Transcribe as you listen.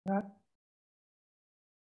那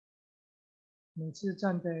每次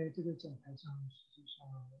站在这个讲台上，实际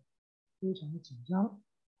上非常的紧张，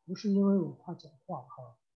不是因为我怕讲话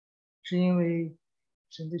哈，是因为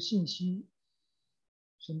神的信息、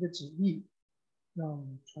神的旨意要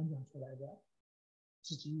传讲出来的，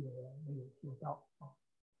自己也没有做到啊。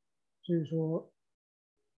所以说，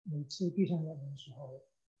每次闭上眼睛的时候，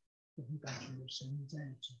我会感觉神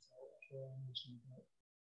在指责我说你是一个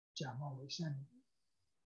假冒伪善的人，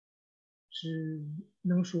是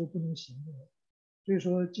能说不能行的人。所以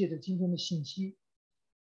说，借着今天的信息，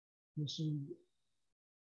也是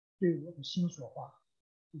对我的心说话，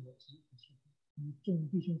对我自己的说话。与众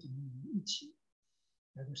弟兄姐妹们一起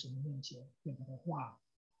来到神的面前，愿他的话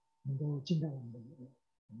能够进到我们的里面，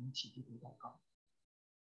我们一起去祷告。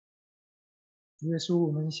主耶稣，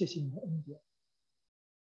我们谢谢你的恩典。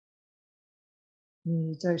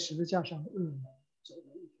你在十字架上为我们走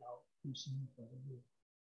了一条不心和的路，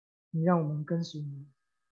你让我们跟随你，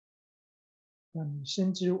让你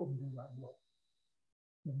深知我们的软弱，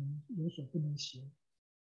我们有所不能行，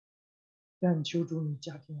但求主你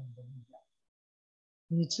加添我们的力量，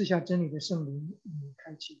你赐下真理的圣灵，你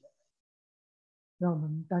开启我们，让我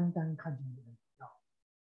们单单看见你的荣耀，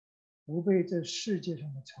不被这世界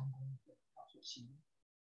上的成功所吸引，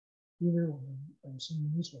因为我们本是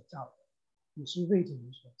你所造的，也是为着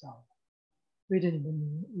你所造的，为着你的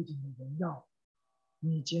名，为着你的荣耀，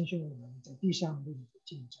你拣选我们在地上为你的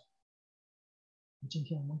见证。今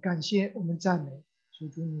天我们感谢，我们赞美，求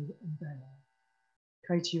主你的恩待来，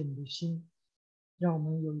开启我们的心，让我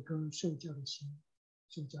们有一个受教的心，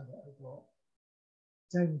受教的耳朵，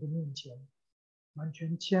在你的面前完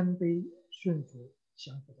全谦卑顺服，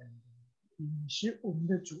降服在你的面前。你是我们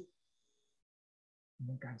的主，我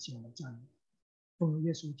们感谢，我们赞美，奉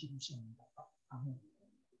耶稣基督圣名祷告，阿门。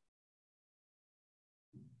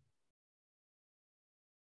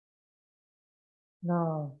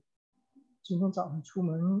那今天早上出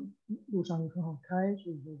门路上也很好开，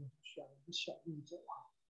所以说我选了一个小路走啊，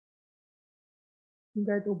应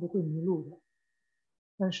该都不会迷路的。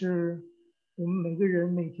但是我们每个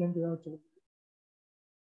人每天都要走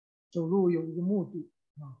路有一个目的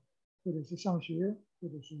啊，或者是上学，或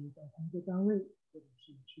者是到工作单位，或者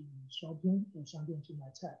是去 shopping 到商店去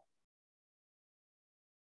买菜。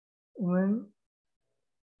我们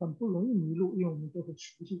很不容易迷路，因为我们都很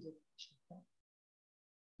熟悉这种情况。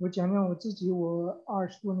我讲讲我自己，我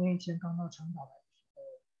20多年以前刚到长岛来的时候，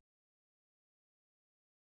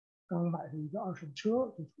刚买了一个二手车，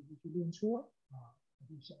就出去练车啊，我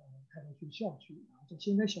就想开到学校去，然后在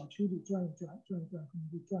现在小区里转一转，转一转，可能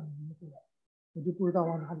就转了一回来，我就不知道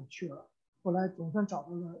往哪里去了。后来总算找到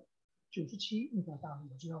了97那条大路，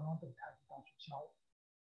我知道往北开到学校了，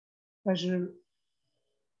但是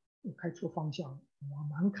我开错方向了，往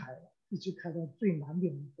南开了，一直开到最南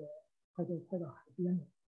边一个，快到海边了，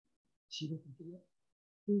骑的挺多，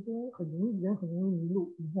所以说很容易人很容易迷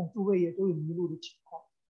路。你看诸位也都有迷路的情况。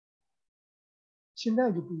现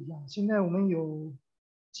在就不一样，现在我们有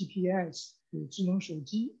GPS，有智能手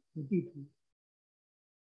机，有地图，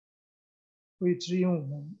会指引我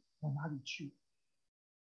们往哪里去。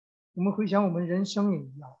我们回想我们人生也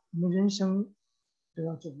一样，我们人生都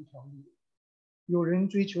要走一条路。有人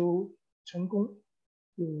追求成功，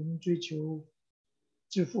有人追求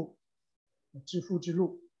致富，致富之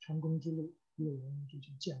路、成功之路，也有人追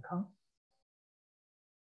求健康。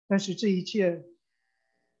但是这一切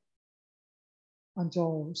按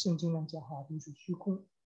照圣经来讲哈，都是虚空。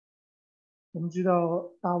我们知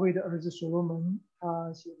道大卫的儿子所罗门，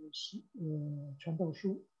他写的是传道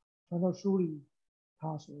书，传道书里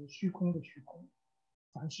他说虚空的虚空，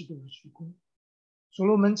凡事都是虚空。所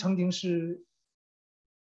罗门曾经是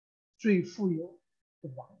最富有的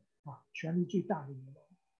王啊，权力最大的一个王，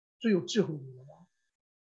最有智慧的一个王。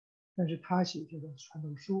但是他写下的传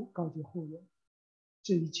道书告诫后人，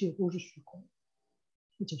这一切都是虚空，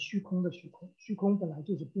而且虚空的虚空，虚空本来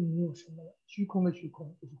就是不没有什么的，虚空的虚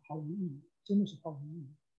空就是毫无意义，真的是毫无意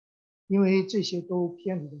义。因为这些都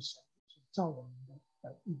偏离了神造我们的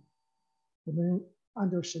本意。我们按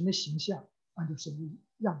照神的形象，按照神的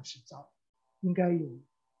样式造，应该有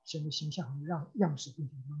神的形象和样式，并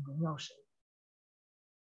且能荣耀神。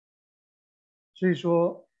所以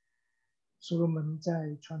说，所罗门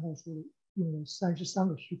在传道书里用了33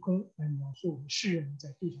个虚空来描述我们世人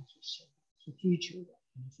在地上所行、所追求的、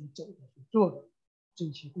我们所走的、所做的，这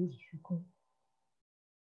一切都是虚空。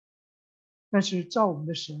但是造我们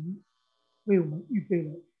的神为我们预备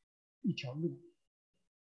了一条路，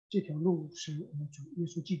这条路是我们主耶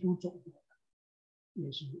稣基督走过的，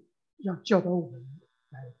也是要教导我们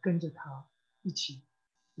来跟着他一起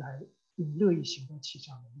来用乐意行在其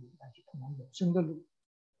上的路来去通往永生的路。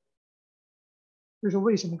就是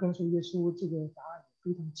为什么跟随耶稣，这个答案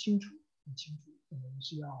非常清楚，很清楚，我们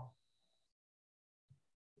是要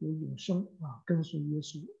有永生啊，跟随耶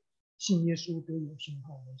稣，信耶稣得永生，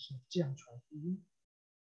我们是这样传福音。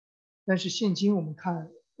但是现今我们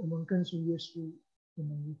看，我们跟随耶稣，我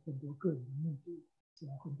们有很多个人的目的，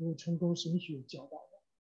有很多成功神学教导的。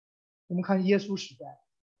我们看耶稣时代，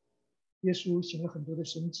耶稣行了很多的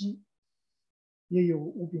神迹，也有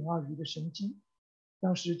5饼2鱼的神迹，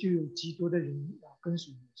当时就有极多的人要跟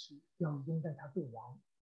随耶稣，要拥戴他做王。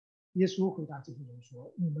耶稣回答这些人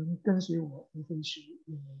说：“你们跟随我，无非是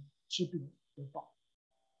因为治病得饱；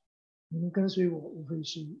你们跟随我，无非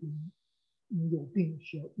是因你有病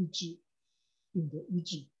需要医治，病得医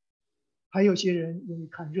治。还有些人因为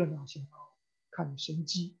看热闹想要看神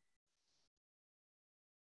迹，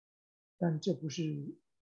但这不是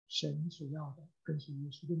神所要的跟随耶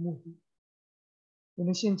稣的目的。我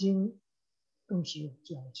们现今更是有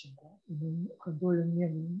这样的情况，我们很多人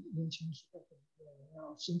面临年轻时候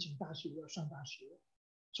要申请大学，要上大学，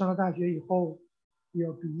上了大学以后又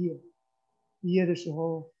要毕业，毕业的时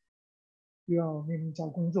候又要面临找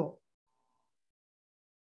工作，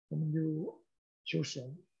我们就求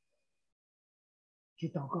神去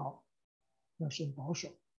祷告，让神保守。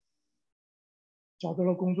找到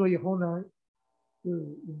了工作以后呢，又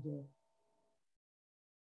用着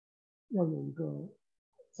要有一个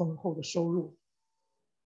丰厚的收入，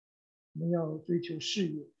我们要追求事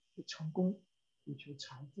业的成功，追求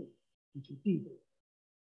财富，追求地位，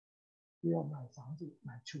又要买房子、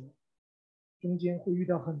买车，中间会遇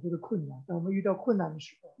到很多的困难。当我们遇到困难的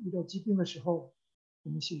时候，遇到疾病的时候，我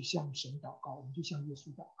们去向神祷告，我们就向耶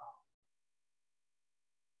稣祷告。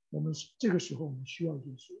我们这个时候我们需要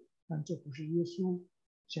耶稣，但这不是耶稣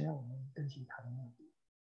想要我们跟随他的目的。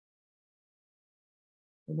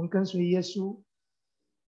我们跟随耶稣，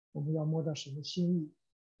我们要摸到神的心意，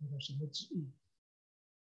摸到神的旨意，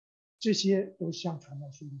这些都像传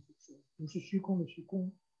道书里所说，不是虚空的虚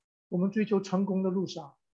空。我们追求成功的路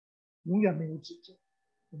上，永远没有止境；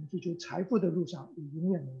我们追求财富的路上，也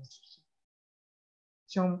永远没有止境。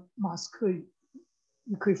像马斯克，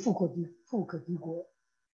你可以富可敌国，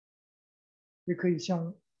也可以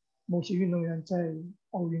像某些运动员在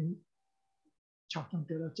奥运场上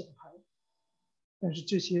得到奖牌，但是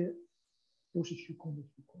这些都是虚空的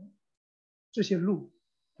虚空。这些路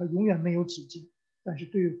它永远没有止境，但是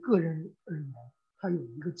对于个人而言，它有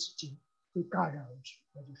一个止境，会戛然而止，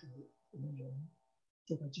那就是我们人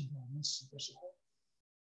走到尽头，我们死的时候，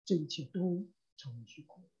这一切都成为虚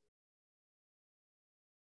空。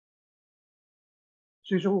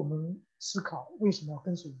所以说，我们思考为什么要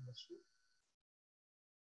跟随耶稣。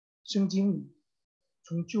圣经里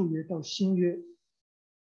从旧约到新约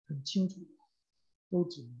很清楚，都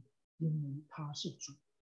指明因为他是主。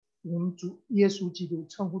我们主耶稣基督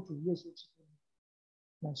称呼主耶稣基督，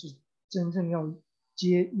乃是真正要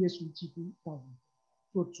接耶稣基督到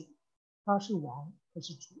做主。他是王，他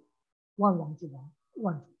是主，万王之王，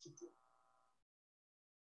万主之主。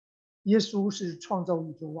耶稣是创造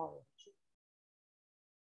宇宙万物的主。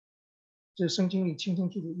这圣经里清清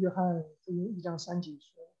楚楚，约翰福音1章3节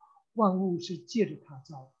说，万物是借着他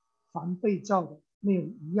造，凡被造的没有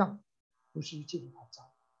一样不是借着他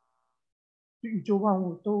造。宇宙万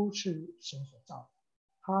物都是神所造的，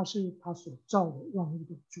他是他所造的万物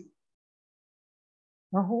的主。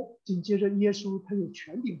然后紧接着耶稣他有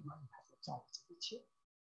权柄管理他所造的这一切。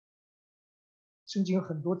圣经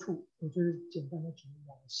很多处，我就是简单的举例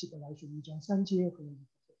了，希伯来书1章3节和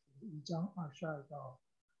1章22到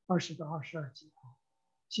22节。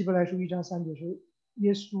希伯来书1章3节说，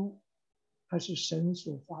耶稣他是神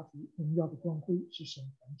所发出荣耀的光辉，是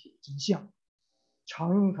神本体的真相，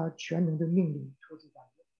常用他全能的命令托住万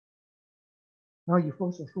有。然后以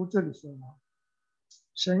弗所书这里说呢，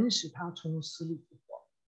神使他从死里复活，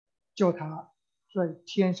叫他在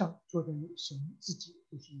天上坐在神自己，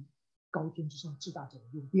就是高天之上至大者的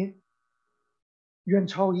右边，远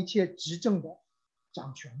超一切执政的、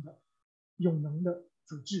掌权的、有能的、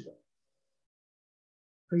主治的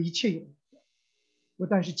和一切有能的，不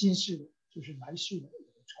但是今世的，就是来世的也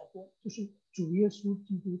都超过。就是主耶稣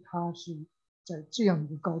基督，他是在这样一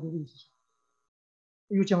个高的位置上，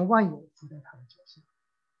又将万有伏在他的脚下。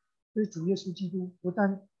所以主耶稣基督不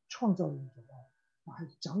但创造了宇宙万物，他还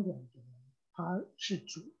掌管宇宙万物，他是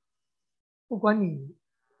主。不管你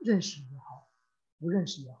认识也好，不认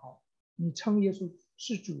识也好，你称耶稣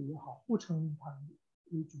是主也好，不称他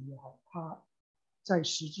为主也好，他在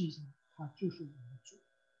实际上他就是我们的主。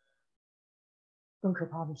更可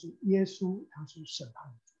怕的是，耶稣他是审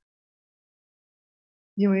判的主，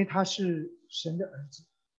因为他是神的儿子，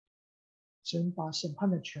神把审判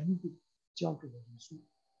的权柄交给了耶稣。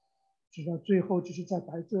直到最后就是在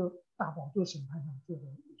白色大宝座审判上做的，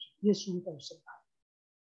就是耶稣在审判。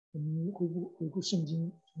我们回顾圣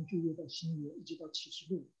经，从旧约到新约，一直到启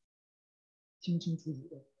示录，清清楚楚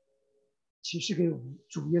的启示给我们，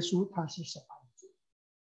主耶稣他是审判的主，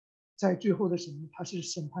在最后的审判，他是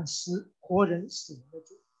审判活人死人的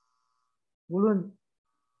主。无论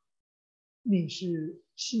你是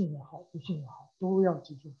信也好，不信也好，都要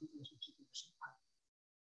接受主耶稣基督的审判，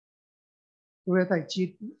都要在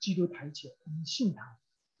基督台前。我们信他，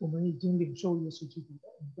我们已经领受耶稣基督的，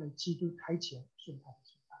我们在基督台前受他的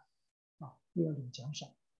审判啊，都要领奖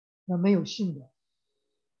赏。那没有信的，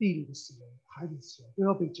地里的死人、海里的死人都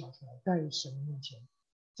要被交出来，在神面前，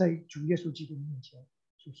在主耶稣基督的面前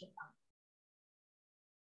受审判。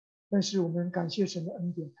但是我们感谢神的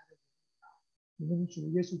恩典，我们主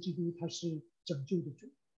耶稣基督他是拯救的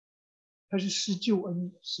主，他是施救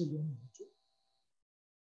恩、施怜悯的主。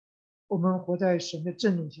我们活在神的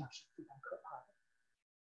震怒下是非常可怕的，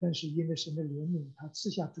但是因为神的怜悯，他赐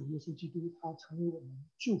下主耶稣基督，他成为我们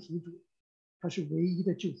救赎主，他是唯一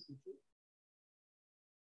的救赎主。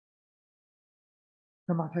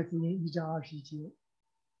那马太福音1章21节，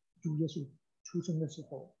主耶稣出生的时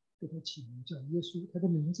候，给他起名叫耶稣，他的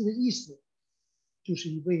名字的意思就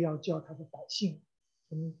是一位要叫他的百姓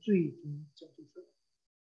从罪中拯救出来，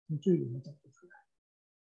从罪里面拯救出来。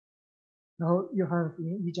然后约翰福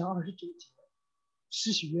音1章29节，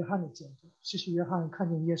施洗约翰的见证，施洗约翰看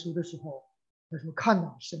见耶稣的时候，他说：“看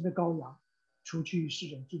哪，神的羔羊，除去世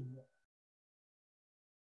人罪孽。”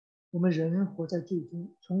我们人活在罪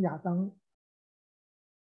中，从亚当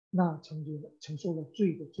那承受了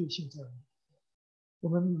罪的罪性在我们，我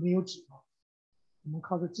们没有指望，我们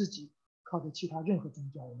靠着自己，靠着其他任何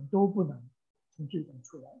宗教，我们都不能从罪中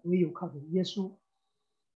出来，唯有靠着耶稣，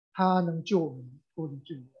他能救我们脱离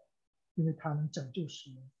罪恶，因为他能拯救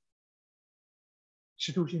世人。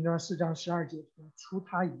使徒行传4章12节说：“除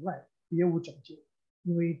他以外，别无拯救，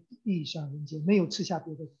因为地上人间没有赐下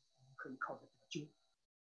别的人可以靠着得救。”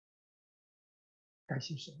感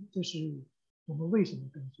谢神，这是我们为什么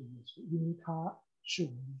跟随耶稣，因为他是我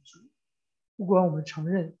们的主，不管我们承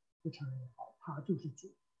认不承认也好，他就是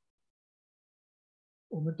主，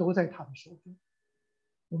我们都在他的手中，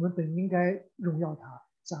我们本应该荣耀他、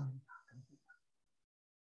赞美他、感谢他。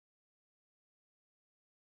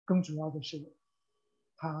更主要的是，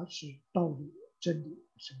他是道路、真理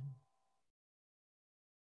和生命。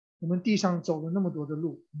我们地上走了那么多的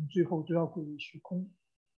路，我们最后都要归于虚空，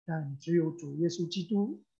但只有主耶稣基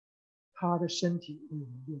督，他的身体为我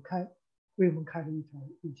们裂开，为我们开了一条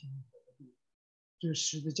又新又活的路，这是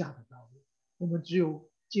十字架的道路。我们只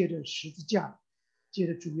有借着十字架，借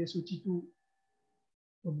着主耶稣基督，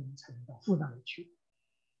我们才能到父那里去。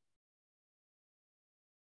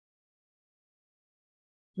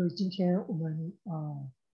所以今天我们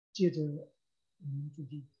借着我们自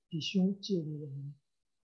己弟兄，借着我们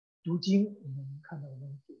读经，我们看到我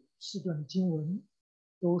们4段的经文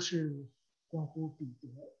都是关乎彼得，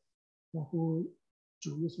关乎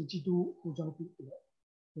主耶稣基督呼召彼得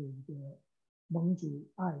的一个蒙主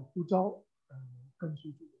爱呼召，跟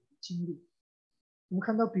随主的经历。我们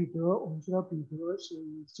看到彼得，我们知道彼得是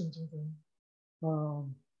圣经中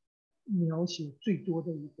描写最多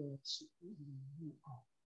的一个人物啊。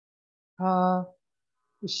他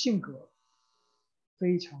的性格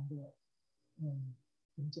非常的，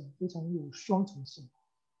怎么讲？非常有双重性。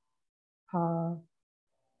他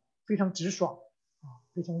非常直爽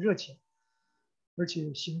非常热情，而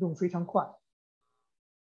且行动非常快。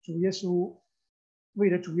主耶稣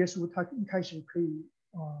为了主耶稣，他一开始可以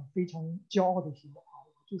非常骄傲的说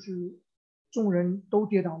就是众人都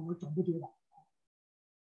跌倒，我总不跌倒。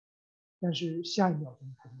但是下一秒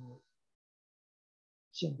钟他就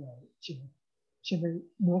现在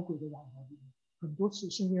魔鬼的网络里面，很多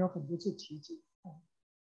次圣经有很多次提及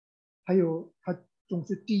还有他总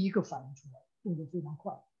是第一个反应出来，动作非常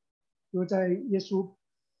快。比如在耶稣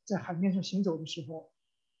在海面上行走的时候，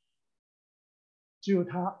只有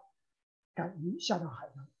他敢于下到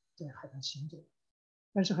海上，在海上行走。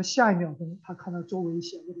但是和下一秒钟他看到周围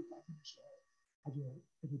险恶的环境的时候，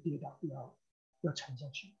他就跌倒，要沉下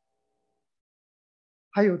去。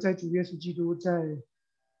还有在主耶稣基督在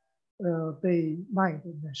被卖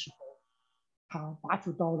的那时候，他拔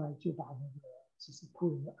出刀来就把那个祭司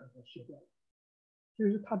仆人的耳朵削掉了，就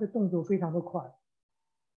是他的动作非常的快，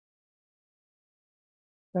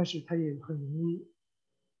但是他也很容易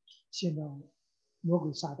陷到魔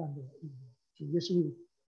鬼撒旦的里面。主耶稣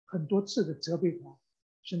很多次的责备他，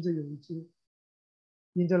甚至有一次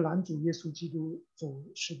因着拦主耶稣基督走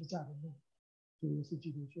十字架的路，主耶稣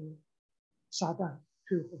基督说：“撒旦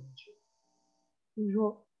退后去。”所以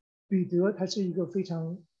说，彼得他是一个非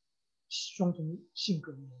常双重性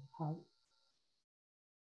格的人，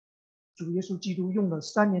主耶稣基督用了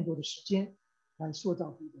3年多的时间来塑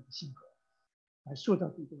造彼得的性格，来塑造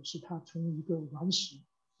彼得，使他从一个顽石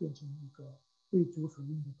变成一个为主所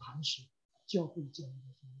用的磐石，教会建立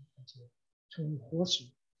的，而且成为活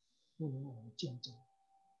石，为我们见证。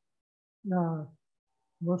那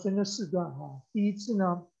我们分了4段啊，第一次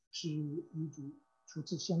呢是与主初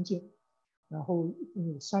次相见，然后共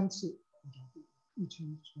有3次，一直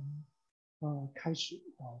从开始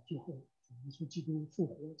到最后，主耶稣基督复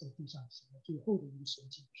活在地上行了最后的一个神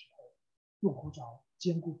迹的时候，用呼召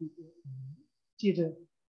坚固彼得。借着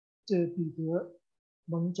这彼得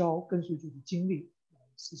蒙召跟随主的经历，来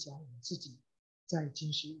思想我们自己在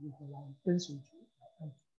今世如何来跟随主，来爱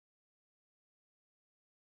主。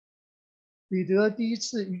彼得第一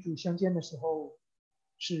次与主相见的时候，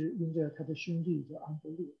是因着他的兄弟叫安德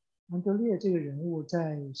烈。安德烈这个人物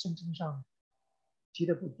在圣经上提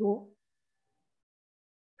的不多，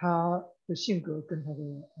他的性格跟他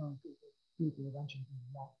的彼得完全不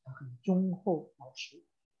一样，他很忠厚老实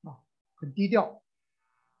啊，很低调，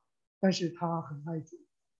但是他很爱主，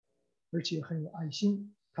而且很有爱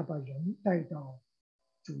心，他把人带到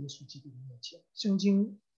主耶稣基督的面前。圣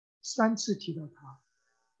经3次提到他，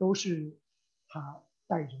都是他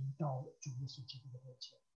带人到主耶稣基督的面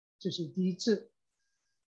前。这是第一次，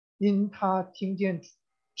因他听见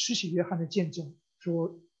施洗约翰的见证，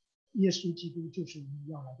说耶稣基督就是你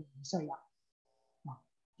要来的弥赛亚啊，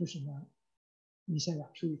就是呢弥赛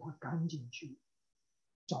亚，所以他赶紧去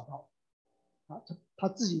找到啊，他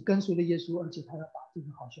自己跟随了耶稣，而且他要把这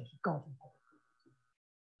个好消息告诉他的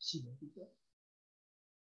西门彼得。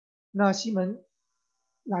那西门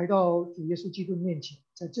来到主耶稣基督面前，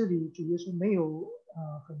在这里主耶稣没有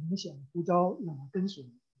很明显的呼召让他跟随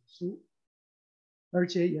耶稣，而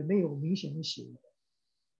且也没有明显的写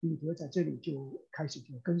彼得在这里就开始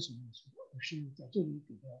就跟随耶稣，而是在这里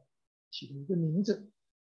给他起了一个名字，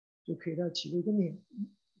就给他起了一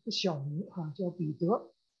个小名啊，叫彼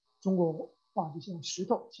得，中国话就像石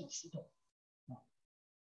头，小石头啊。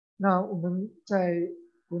那我们在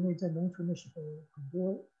国内在农村的时候，很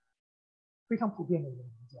多非常普遍的一个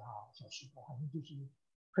名字啊，小石头，好像就是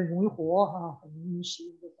很容易活哈，很容易使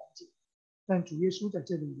用的环境。但主耶稣在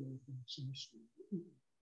这里有一个深实的意义。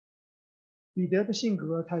彼得的性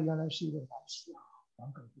格，他原来是一个顽石啊，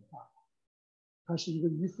顽梗不化。他是一个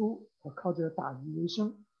渔夫，他靠着打鱼为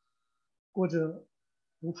生，过着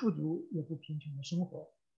不富足也不贫穷的生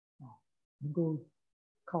活啊，能够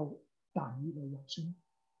靠打鱼来养生。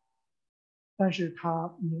但是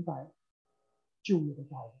他明白救恩的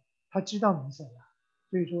道理，他知道弥赛亚，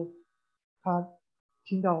所以说他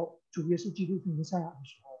听到主耶稣基督是弥赛亚的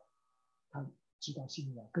时候，他知道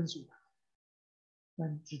心里要跟随他。但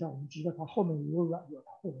我们知道他后面有软弱，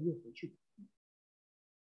他后来又回去。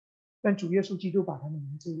但主耶稣基督把他的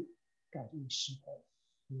名字改为石头，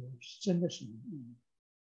也真的是有意义。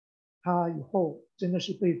他以后真的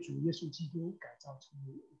是被主耶稣基督改造成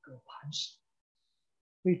为一个磐石，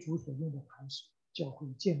为主所用的磐石，教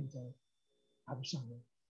会建立在他的上面，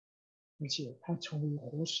而且他成为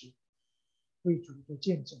活石，为主做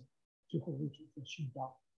见证，最后为主做殉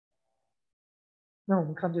道。那我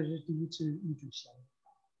们看这是第一次与主相遇。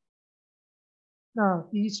那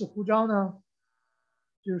第一次呼召呢，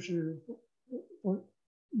就是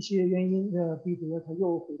一些原因，彼得他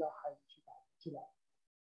又回到海里去了，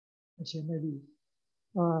而且那里，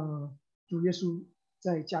主耶稣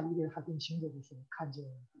在加利利海边行走的时候，看见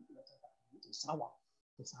彼得在打鱼，在撒网，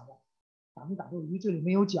打没打到鱼这里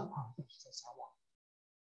没有讲啊，但是在撒网，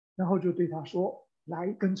然后就对他说：“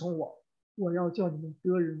来跟从我，我要叫你们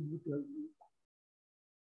得人如得鱼。”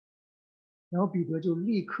然后彼得就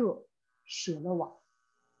立刻舍了网，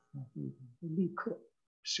就立刻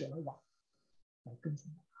舍了网来跟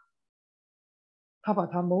从他。他把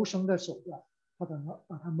他谋生的手段，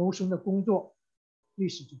把他谋生的工作，历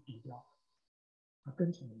史就丢掉了。他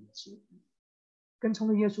跟从了耶稣，跟从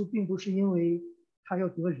了耶稣，并不是因为他要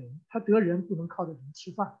得人，他得人不能靠着人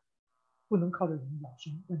吃饭，不能靠着人养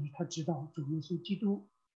生，但是他知道主耶稣基督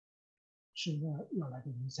是那要来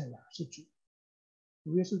的弥赛亚，是主，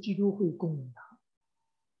主耶稣基督会供应他，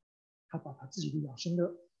他把他自己的养生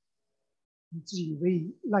的，以自己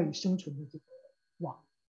为赖以生存的这个网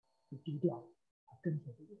给丢掉了，他跟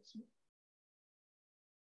随着耶稣。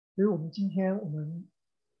所以我们今天我们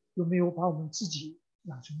有没有把我们自己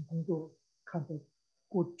养成工作看得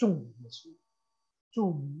过重于耶稣，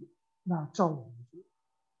重于那造我们的主，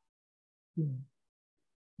并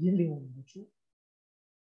引领我们的主？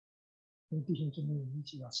跟弟兄姊妹一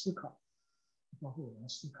起要思考，包括我们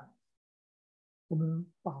思考，我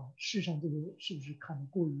们把世上这个是不是看得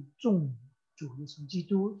过于重于主耶稣基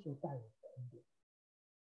督所带来的恩典。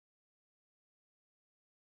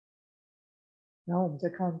然后我们再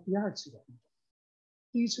看第二次的呼召。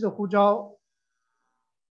第一次的呼召，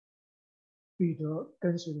彼得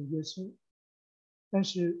跟随了耶稣，但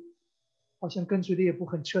是好像跟随的也不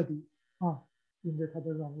很彻底啊，因着他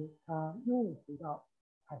的软弱，他又回到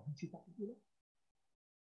海上去打鱼了。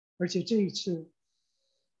而且这一次，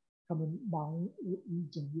他们忙一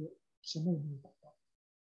整夜，什么也没有打到。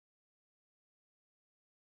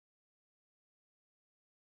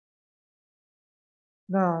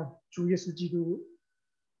那主耶稣基督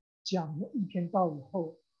讲了一篇道以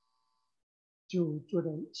后，就坐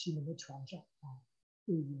在西门的船上啊，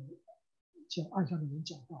对向岸上的人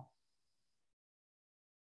讲道。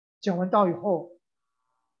讲完道以后，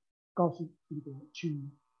告诉彼得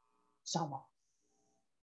去撒网，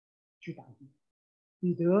去打鱼。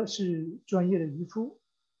彼得是专业的渔夫，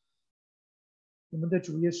我们的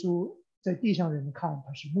主耶稣在地上人看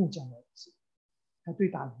他是木匠的儿子，他对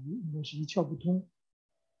打鱼应该是一窍不通。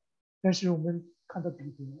但是我们看到彼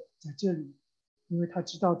得在这里，因为他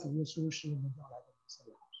知道主耶稣是我们要来的弥赛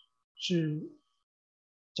亚，是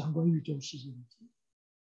掌管宇宙世界的主。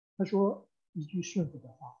他说一句顺服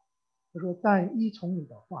的话，他说：“但依从你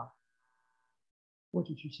的话，我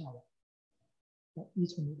就去下网。”依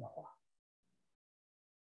从你的话，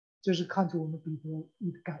这是看出我们彼得一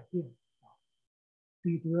个改变啊。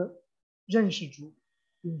彼得认识主，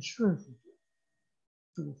并顺服主，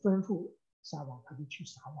主吩咐撒网，他就去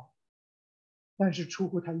撒网。但是出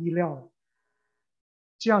乎他意料了，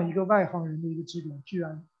这样一个外行人的一个指点，居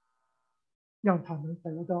然让他能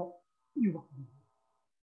得到一网的鱼，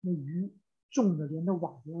那鱼重的连那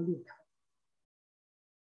网都要裂开。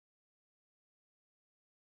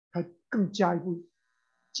他更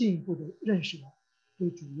进一步的认识了对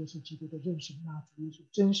主耶稣基督的认识，那主耶稣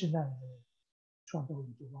真是那样的创造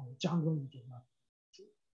宇宙万物、掌管宇宙万物主。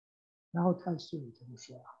然后他就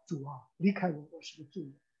说啊，主啊，离开我，我是个罪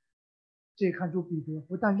人。这也看出彼得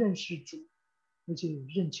不但认识主，而且也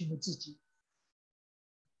认清了自己，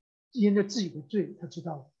因着自己的罪，他知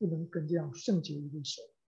道不能跟这样圣洁一位神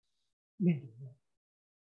面对面，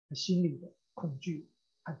他心里的恐惧、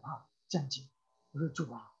害怕、战惊。我说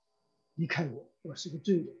主啊，离开我，我是个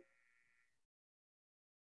罪人。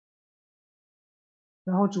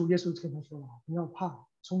然后主耶稣跟他说了，不要怕，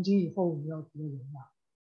从今以后你要得人啊，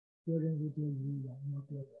得人如得鱼一样，你要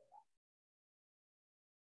得人啊。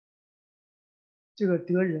这个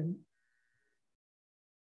得人，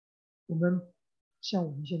我们像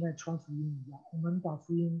我们现在传福音一样，我们把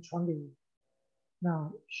福音传给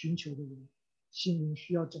那寻求的人，心灵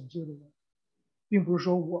需要拯救的人，并不是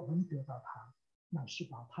说我们得到他，乃是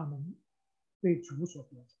把他们被主所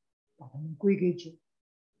得着，把他们归给主，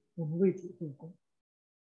我们为主做工，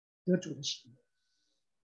得主的喜悦。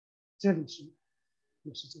这里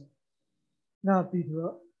也是这样。那彼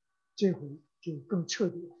得这回就更彻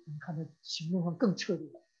底了，我们看他行动上更彻底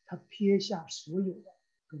了，他撇下所有的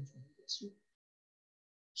跟从耶稣。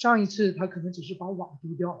上一次他可能只是把网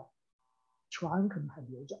丢掉了，船可能还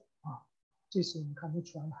留着啊。这次我们看那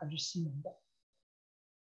船还是西门的，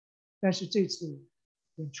但是这次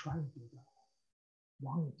连船也丢掉了，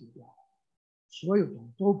网也丢掉了，所有东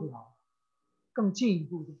西都不要了，更进一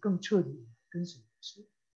步的、更彻底的跟随耶稣。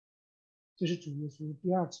这是主耶稣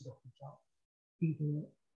第二次的呼召，彼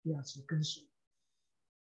得第二次跟随。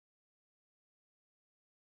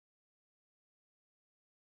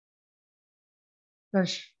但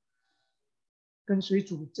是跟随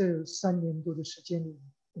主这3年多的时间里，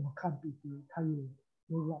我们看彼得他有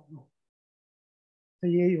软弱，他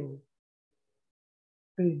也有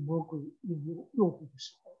被魔鬼诱惑的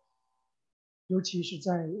时候，尤其是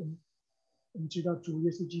在我们知道主耶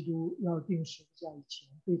稣基督要定十字架以前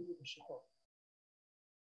被捕的时候，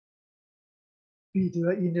彼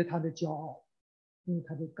得因着他的骄傲，因为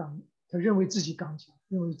他认为自己刚强，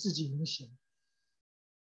认为自己能行。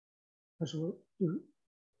他说：“就是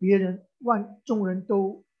别人众人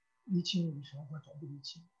都离弃你的时候，我总不离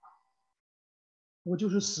弃你，我就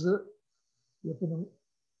是死也不能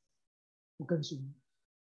不跟随你。”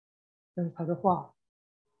但是他的话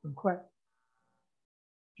很快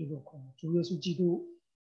就落空了。主耶稣基督，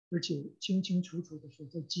而且清清楚楚的说，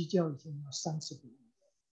在鸡叫以前要3次不义。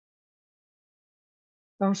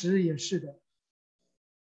当时也是的，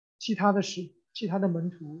其他的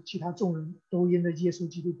门徒、其他众人都因着耶稣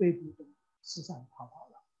基督被捕，都四散逃跑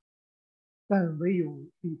了，但唯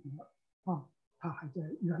有彼得啊，他还在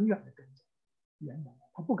远远的跟着，远远的，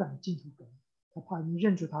他不敢进去跟，他怕一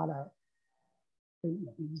认出他来，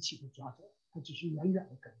也被一起被抓走，他只是远远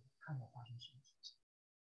的跟，看到发生什么事情。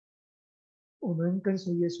我们跟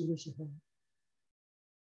随耶稣的时候，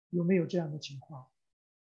有没有这样的情况？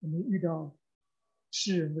我们遇到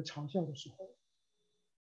世人的嘲笑的时候，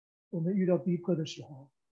我们遇到逼迫的时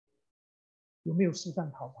候，有没有四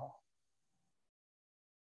散逃跑？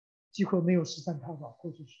即或没有四散逃跑，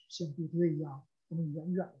或者是像彼得一样，我们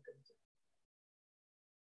远远的跟着。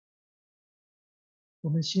我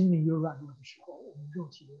们心里有软弱的时候，我们肉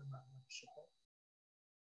体也有软弱的时候，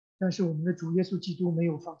但是我们的主耶稣基督没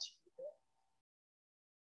有放弃彼得，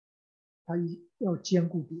他要兼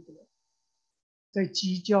顾彼得。在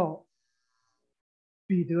鸡叫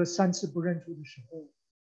彼得3次不认主的时候，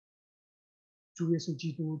主耶稣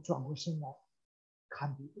基督转过身来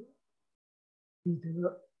看彼得。彼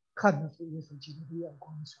得看到主耶稣基督的眼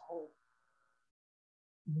光的时候，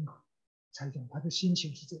猜想他的心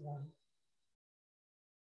情是怎样的。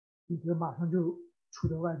彼得马上就出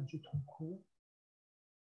到外面去痛哭，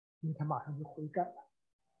因为他马上就悔改了。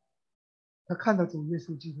他看到主耶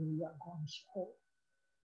稣基督的眼光的时候，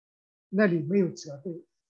那里没有责备，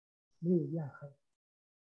没有怨恨，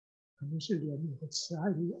可能是怜悯和慈爱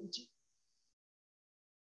的眼睛。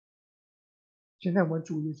现在我们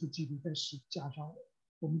主耶稣基督在十字架上，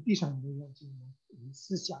我们闭上我们的眼睛，我们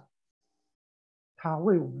思想他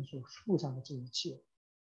为我们所付上的这一切，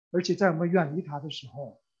而且在我们远离他的时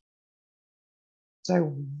候，在我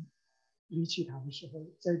们离弃他的时候，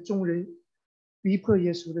在众人逼迫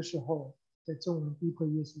耶稣的时候，在众人逼迫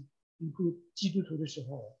耶稣、逼迫基督徒的时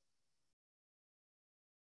候，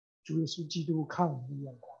主耶稣基督看我们的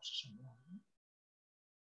眼光是什么样的？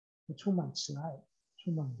他充满慈爱，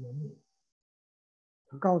充满怜悯。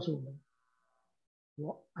他告诉我们：“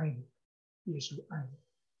我爱你，耶稣爱你，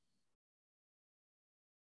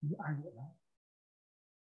你爱我吗？”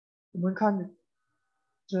我们看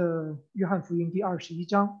这约翰福音第21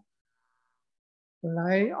章，本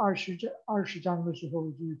来20章的时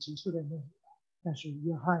候就结束在那里，但是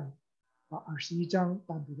约翰把21章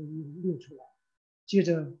单独的列出来，接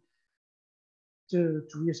着这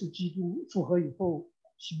主耶稣基督复活以后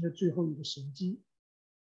行的最后一个神迹，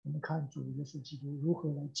我们看主耶稣基督如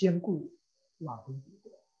何来兼顾挽回彼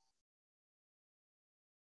得。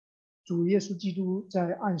主耶稣基督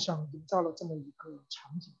在岸上营造了这么一个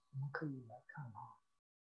场景，我们可以来看啊，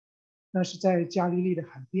那是在加利利的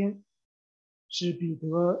海边，是彼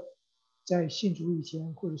得在信主以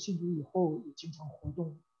前或者信主以后也经常活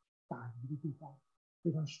动打鱼的地方，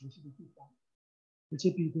非常熟悉的地方。而且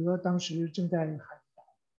彼得当时正在海里打鱼，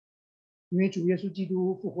因为主耶稣基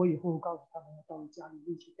督复活以后告诉他们要到加利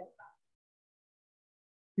利去等他。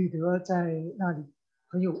彼得在那里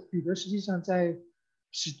彼得实际上在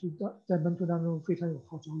门徒当中非常有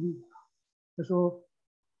号召力。他说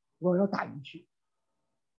我要打鱼去，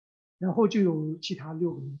然后就有其他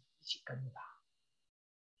6个人一起跟着他，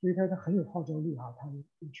所以他很有号召力啊，他就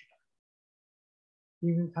去打。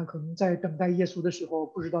因为他可能在等待耶稣的时候，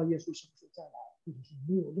不知道耶稣什么时候再来，或者是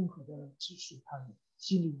没有任何的指示，他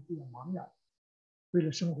心里比较茫然。为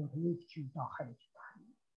了生活，他又去到海里去打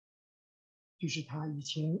鱼，就是他以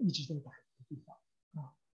前一直在打鱼的地方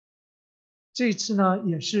啊。这次呢，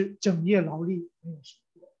也是整夜劳力，没有收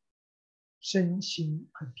获，身心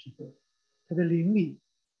很疲惫，他的灵里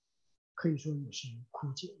可以说也是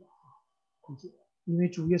枯竭了啊，枯竭了。因为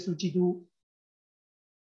主耶稣基督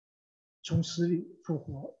从死里复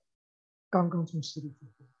活，刚刚从死里复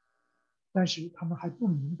活，但是他们还不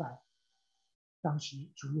明白，当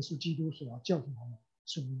时主耶稣基督所要教训他们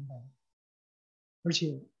是明白的，而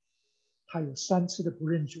且他有3次的不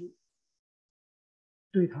认主，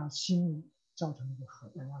对他心里造成一个何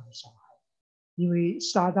等样的伤害。因为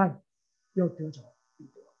撒旦要得着彼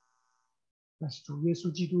得，但是主耶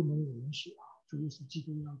稣基督没有允许啊，主耶稣基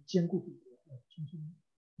督要兼顾彼得，要重新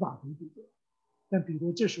挽回彼得。但彼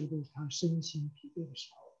得这时候都是他身心疲惫的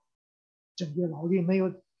时候，整个劳力没有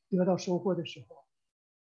得到收获的时候，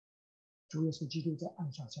主耶稣基督在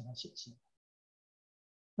岸上向他显现。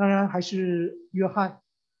当然还是约翰，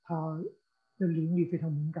他的灵力非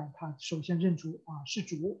常敏感，他首先认主啊是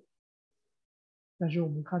主。但是我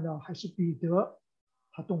们看到还是彼得，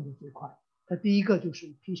他动作最快，他第一个就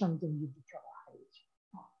是披上一件衣服跳到海里去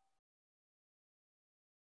啊。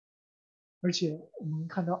而且我们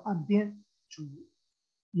看到岸边主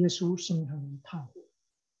耶稣升上了炭火，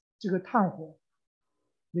这个炭火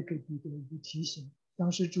也给彼得一个提醒。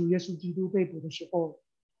当时主耶稣基督被捕的时候，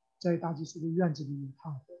在大祭司的院子里有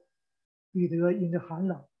炭火，彼得因着寒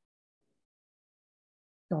冷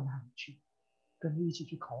到那里去，跟着一起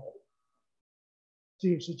去烤火。这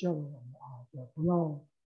也是叫我们啊，不要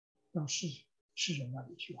到世人那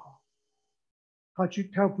里去哈。他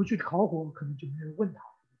要不去烤火，可能就没人问他，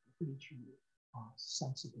不会去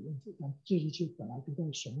3次不认主。但这一切本来都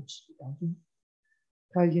在神的旨意当中。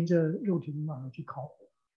他因着肉体的软弱去烤火，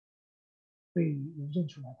被人认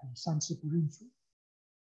出来，他3次不认主。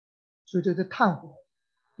所以这个炭火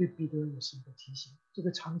对彼得也是一个提醒。这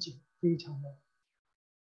个场景非常的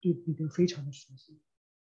对彼得非常的熟悉，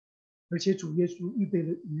而且主耶稣预备了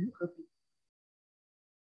鱼和饼，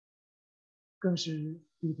更是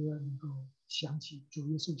彼得能够想起主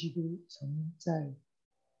耶稣基督曾在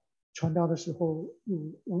传道的时候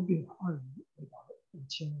用5饼2鱼喂饱了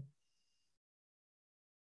5000人。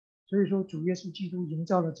所以说，主耶稣基督营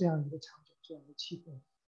造了这样一个场景，这样的气氛，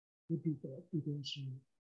给彼得是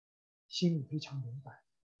心里非常明白，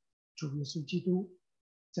主耶稣基督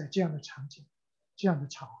在这样的场景、这样的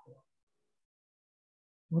场合，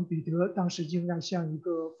我们彼得当时应该像一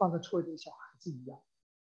个犯了错的小孩子一样，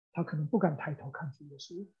他可能不敢抬头看主耶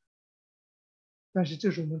稣。但是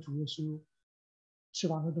这是我们主耶稣吃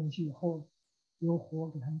完了东西以后，有火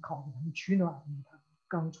给他们烤，给他们取暖，因为他们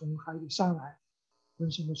刚从海里上来，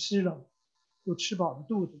浑身都湿了，又吃饱了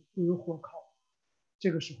肚子，又有火烤。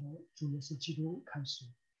这个时候，主耶稣基督开始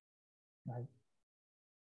来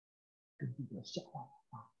跟彼得讲话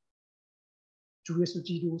啊。主耶稣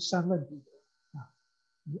基督3问彼得啊：“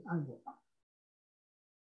你爱我吗？”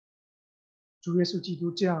主耶稣基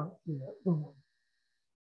督这样也问我们：“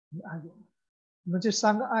你爱我吗？”那么这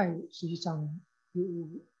3个爱实际上有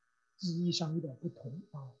字义上有点不同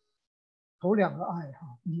啊。头2个爱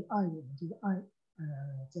哈，你爱我们这个爱，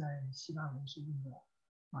在希腊文是用的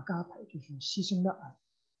阿嘎派，就是牺牲的爱。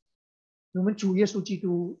我们主耶稣基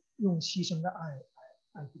督用牺牲的爱来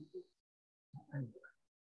爱彼得，爱我们。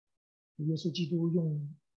主耶稣基督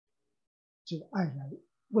用这个爱来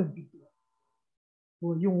问彼得：“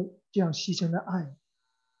我用这样牺牲的爱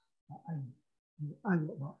来爱你，你爱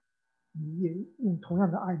我吗？你也用同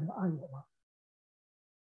样的爱来爱我吗？”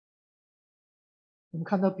我们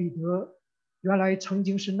看到彼得原来曾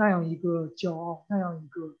经是那样一个骄傲、那样一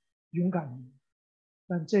个勇敢的人，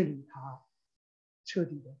但这里他彻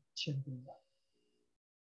底的谦卑了，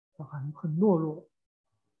他很懦弱，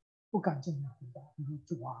不敢这样回答。他说：“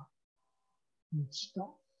主啊，你知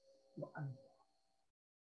道我爱你。”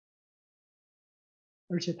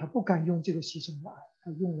而且他不敢用这个牺牲的爱，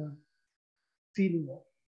他用了 philia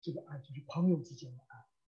这个爱，就是朋友之间的爱，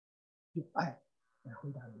用爱来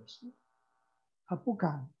回答耶稣。他不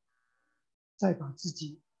敢再把自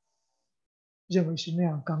己认为是那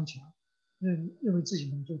样刚强，认为自己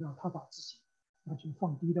能做到，他把自己完全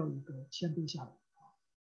放低到一个谦卑下来。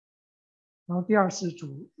然后第2次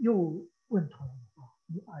主又问同样的话：“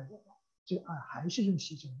你爱我吗？”这个爱还是用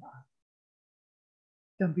牺牲的爱，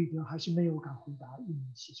但彼得还是没有敢回答用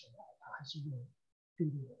牺牲的爱，他还是用对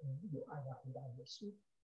有爱来回答耶稣。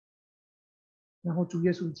然后主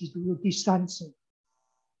耶稣基督又第3次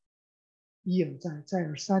一而再再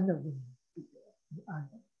而三的问彼得：“你爱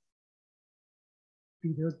我吗？”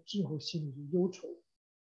彼得之后心里就忧愁，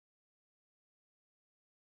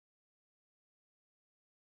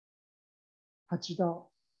他知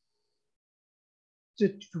道这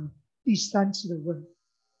主第3次的问，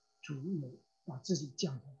主有把自己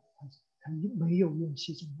降下来，他没有用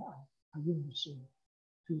牺牲的爱，他用的是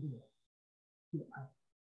对的有爱。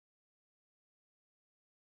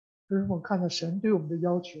所以我们看到神对我们的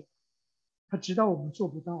要求，他知道我们做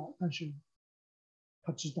不到，但是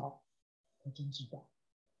他知道，他真知道，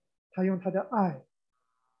他用他的爱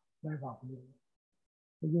来挽回我们，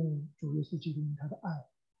他用主耶稣基督用他的爱，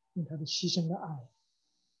用他的牺牲的爱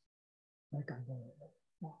来感动我们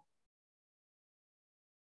啊。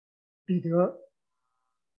彼得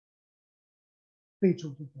被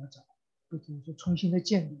主就得着，被主就重新的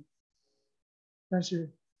建立。但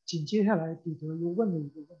是紧接下来，彼得又问了一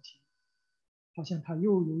个问题，好像他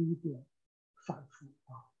又有一点反复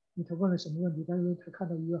啊。因为他问了什么问题？但是他看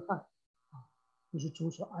到约翰啊，就是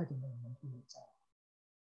主所爱的那个人不在。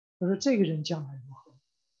他说：“这个人将来如何？”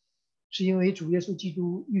是因为主耶稣基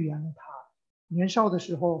督预言了他年少的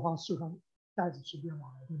时候哈，树上带着是变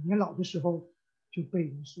往来的；年老的时候就被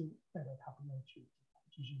人是带到他不愿去，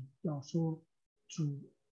就是要说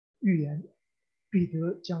主预言彼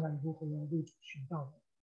得将来如何要为主寻道的。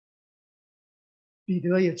彼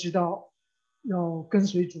得也知道要跟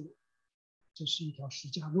随主，这是一条十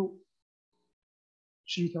架路，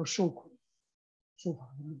是一条受苦受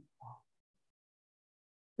罚的路啊。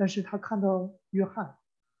但是他看到约翰，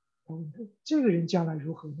他问他这个人将来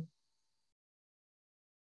如何呢？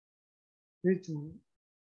所以主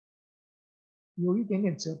有一点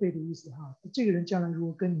点责备的意思哈，这个人将来如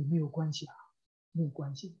果跟你没有关系啊，没有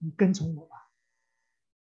关系，你跟从我吧，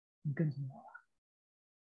你跟从我吧。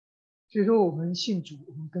所以说，我们信主，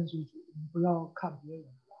我们跟随主，我们不要看别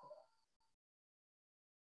人，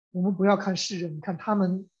我们不要看世人。你看他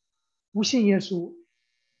们不信耶稣，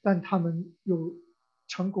但他们有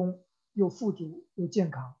成功，又富足又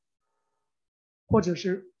健康，或者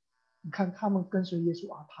是你看他们跟随耶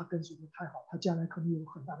稣啊，他跟随的太好，他将来可能有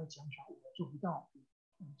很大的奖赏，我做不到，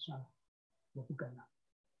算了，我不跟了。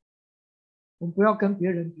我们不要跟别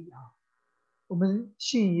人比啊，我们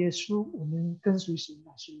信耶稣，我们跟随神，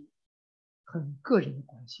那是很个人的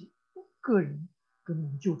关系，个人跟我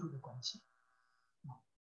们救主的关系啊。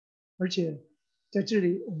而且在这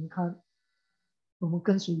里我们看，我们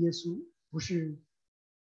跟随耶稣不是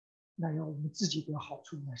那要我们自己得好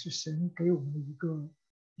处，乃是神给我们的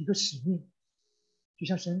一个使命。就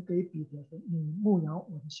像神给彼得说：“你牧养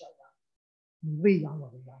我的小羊，你喂养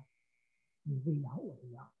我的羊，你喂养我的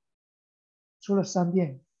羊。”说了3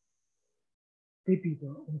遍给彼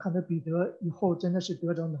得。我们看到彼得以后真的是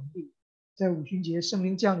得着能力，在五旬节圣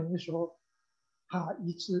灵降临的时候，他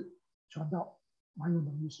一次传道，蛮有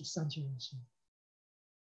能力是3000人心。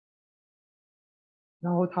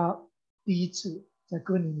然后他第一次在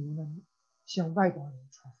哥尼流那里向外邦人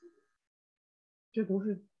传福音，这都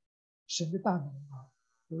是神的大能啊，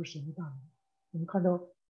都是神的大能。我们看到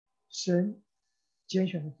神拣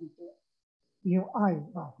选了彼得，并用爱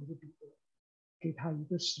挽回了彼得，给他一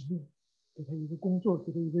个使命，给他一个工作，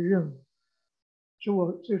给他一个任务。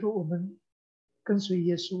所以说我们跟随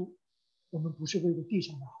耶稣，我们不是为了地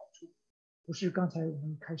上的好处，不是刚才我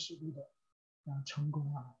们开始为了成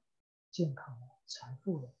功啊、健康啊、财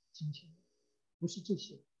富的、金钱的，不是这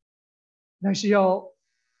些，乃是要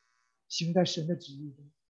行在神的旨意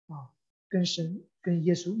中啊，跟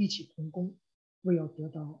耶稣一起同工，为要得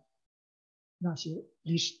到那些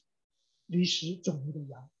离时走迷的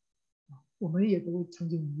羊啊。我们也都曾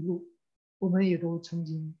经迷路，我们也都曾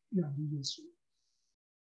经远离耶稣，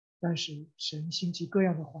但是神兴起各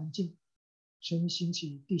样的环境，神兴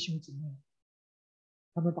起弟兄姊妹，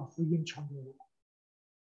他们把福音传给我们，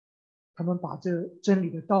他们把这真理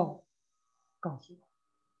的道告诉我，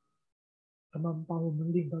他们把我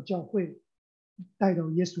们领到教会，带到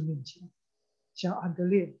耶稣面前，像安德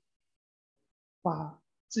烈把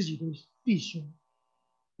自己的弟兄，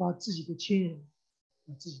把自己的亲人，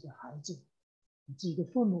把自己的孩子，把自己的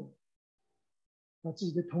父母，把自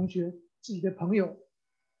己的同学、自己的朋友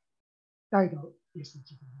带到耶稣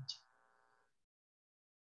基督面前。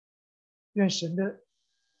愿神的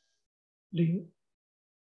灵，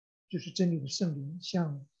就是真理的圣灵，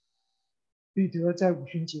像彼得在五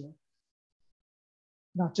旬节，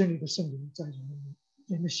那真理的圣灵在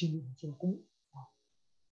人的心里做工啊。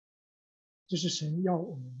这是神要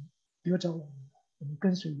我们得着我们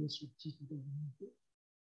跟随耶稣基督的目的。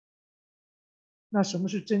那什么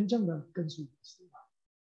是真正的跟随耶稣啊？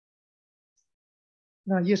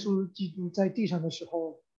那耶稣基督在地上的时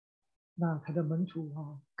候，那他的门徒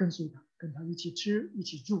跟随他，跟他一起吃一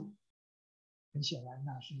起住，很显然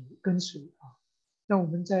那是跟随啊。那我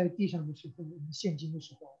们在地上的时候，我们现今的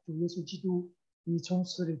时候，主耶稣基督已从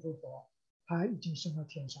死里复活，他已经升到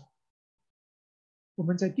天上。我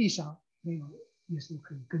们在地上没有耶稣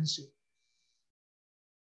可以跟随，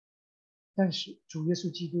但是主耶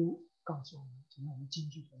稣基督告诉我们，只要我们进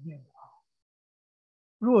去里面的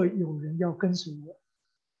若有人要跟随我，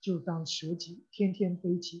就当舍己，天天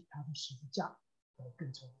背起他的十字架来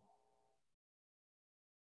跟从我。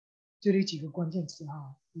这里几个关键词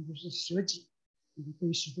一个是舍己，一个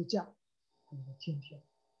背十字架，还有天天。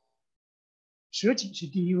舍己是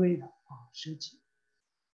第一位的舍己。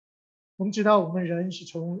我们知道我们人是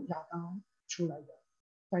从亚当出来的，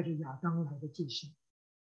带着亚当来的罪性，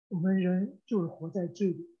我们人就是活在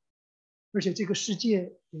罪里，而且这个世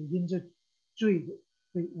界也因着罪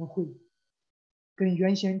被污秽，跟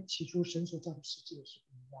原先起初神所造的世界是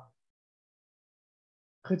不一样的，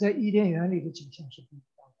和在伊甸园里的景象是不一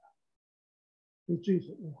样的，被罪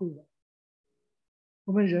所污秽了。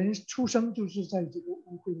我们人出生就是在这个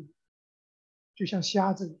污秽里，就像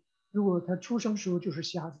瞎子，如果他出生时候就是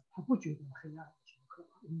瞎子，他不觉得黑暗有什么可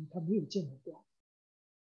怕，因为他没有见过光。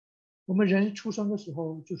我们人出生的时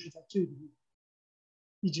候就是在罪里，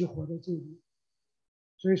一直活在罪里，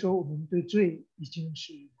所以说我们对罪已经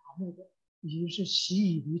是麻木的，已经是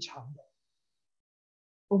习以为常的。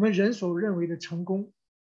我们人所认为的成功，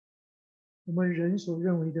我们人所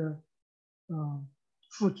认为的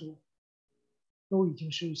富足，都已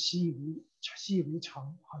经是习以为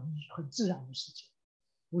常、很自然的事情，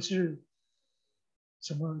不是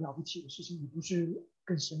什么了不起的事情，也不是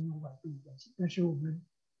跟神有违背的关系。但是我们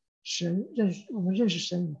认识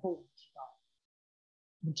神以后，我们知道，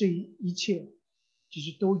我们这一切其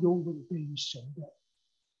实都有违背于神的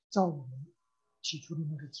造我们起初的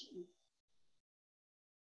那个旨意。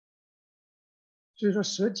所以说，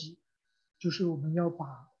舍己就是我们要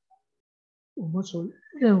把我们所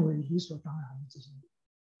认为理所当然的这些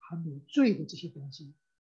含有罪的这些东西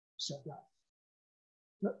舍掉，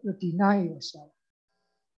要 deny yourself，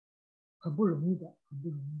 很不容易的，很不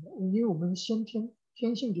容易的。因为我们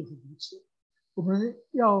天性就是如此。我们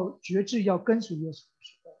要决志要跟随耶稣的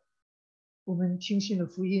时候，我们听信了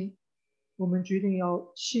福音，我们决定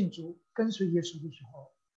要信主跟随耶稣的时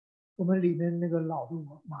候，我们里面那个老的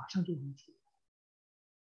我马上就会出来，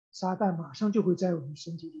撒旦马上就会在我们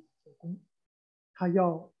身体里做工，他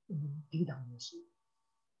要我们抵挡耶稣，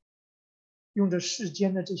用着世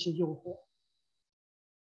间的这些诱惑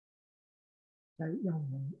来让我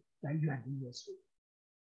们来远离耶稣。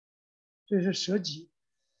所以说舍己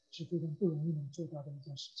是非常不容易能做到的一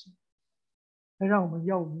件事情，它让我们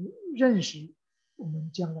认识我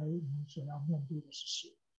们将来我们所要面对的是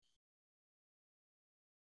谁，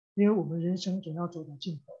因为我们人生总要走到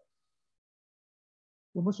尽头，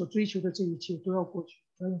我们所追求的这一切都要过去，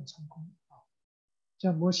转眼成空啊！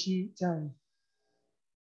像摩西在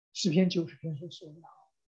诗篇90篇所说的，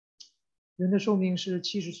人的寿命是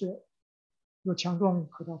70岁，若强壮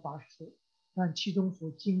可到80岁，但其中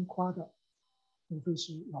所经夸的无非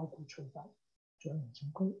是劳苦愁烦，转眼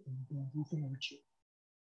成空，我们便一飞而去。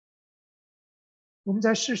我们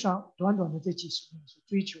在世上短短的这几十年所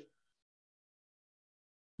追求的，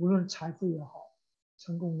无论财富也好，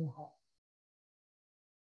成功也好，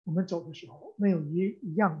我们走的时候没有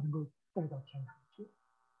一样能够带到天堂去，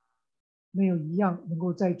没有一样能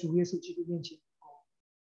够在主耶稣基督面前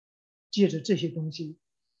借着这些东西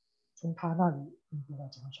从他那里能得到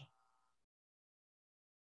奖赏。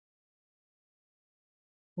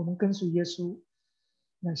我们跟随耶稣，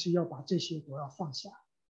乃是要把这些都要放下，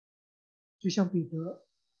就像彼得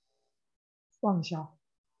放下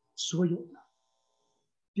所有的，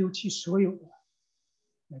丢弃所有的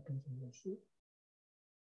来跟随耶稣，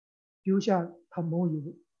丢下他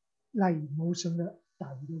赖以谋生的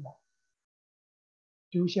打鱼的网，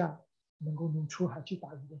丢下能出海去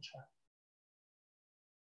打鱼的船。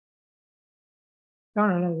当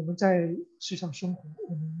然了，我们在世上生活，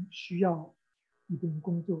我们需要一边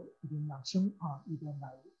工作一边养生啊，一边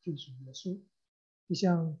来追随耶稣，就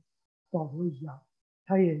像保罗一样，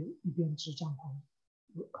他也一边支帐篷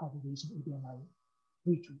靠着为生，一边来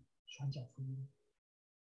为主传讲福音。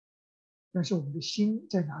但是我们的心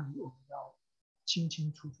在哪里，我们要清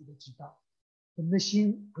清楚楚的知道，我们的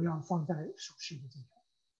心不要放在属世的这条，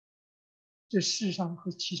这世上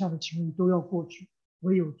和其上的情欲都要过去，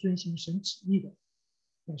唯有遵行神旨意的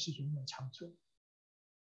才是永远长存。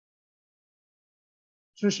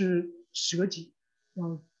这是舍己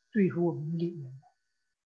要对和我们里面的，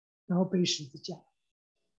然后背十字架，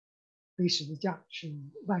背十字架是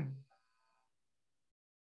外面的，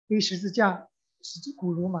背十字架是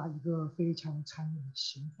古罗马一个非常残忍的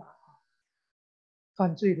刑罚啊，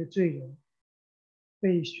犯罪的罪人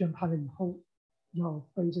被宣判了以后，要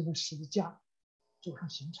背着那十字架走上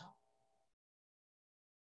刑场。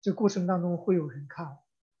这过程当中会有人看，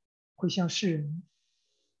会向世人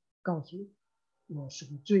告诉我是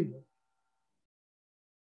个罪人，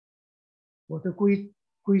我的归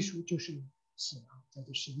属就是死亡在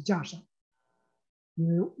这十字架上，因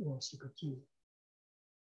为我是个罪人。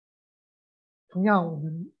同样，我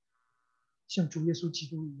们像主耶稣基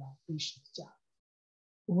督一样背十字架，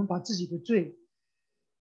我们把自己的罪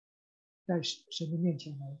在神的面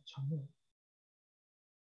前来承认，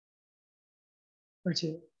而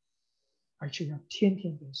且要天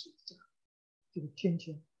天背十字架，这个天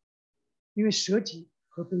天，因为舍己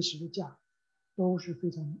和背十字架都是非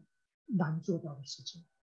常难做到的事情，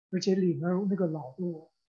而且里面那个老的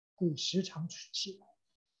我会时常起来。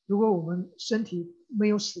如果我们身体没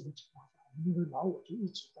有死的情况下，那个老我就一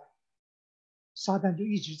直在，撒旦就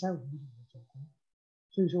一直在我们里面做工。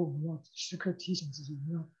所以说，我们要时刻提醒自己，我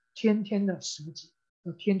们要天天的舍己，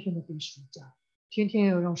要天天的背十字架，天天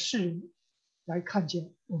要让世人来看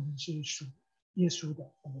见我们是属耶稣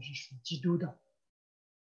的，我们是属基督的。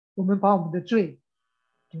我们把我们的罪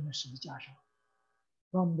钉在十字架上，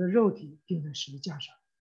把我们的肉体钉在十字架上，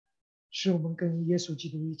使我们跟耶稣基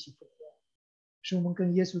督一起复活，使我们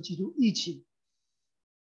跟耶稣基督一起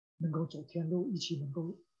能够走天路，一起能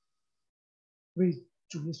够为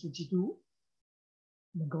主耶稣基督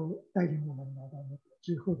能够带领我们来到那个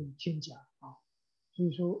最后的天家啊。所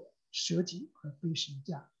以说，舍己和背十字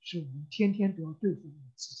架是我们天天都要对付我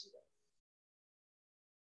们自己的。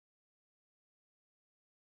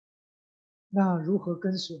那如何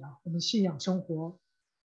跟随啊？我们信仰生活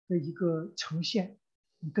的一个呈现，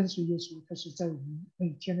你跟随耶稣，它是在我们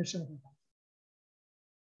每天的生活当中。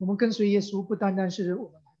我们跟随耶稣，不单单是我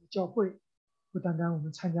们来到教会，不单单我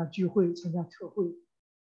们参加聚会、参加特会，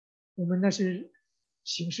我们那是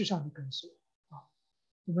形式上的跟随啊。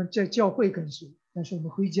我们在教会跟随，但是我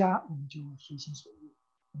们回家我们就随心所欲。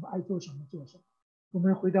我们爱做什么做什么。我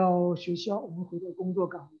们回到学校，我们回到工作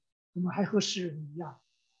岗位，我们还和世人一样，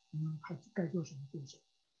我们还该做什么做什么。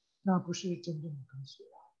那不是真正的跟随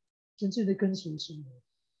啊！真正的跟随是你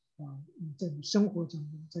在你生活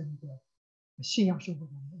中，在你的信仰生活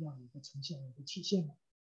中要有一个呈现，有一个体现的。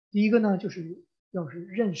第一个呢，就是要是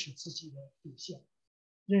认识自己的底线，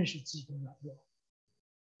认识自己的软弱，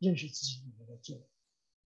认识自己里面的罪。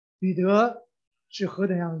彼得是何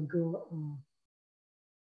等样一个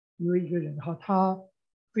一个人哈，他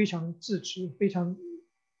非常自持，非常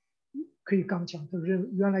可以刚强，他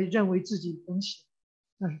原来认为自己能行，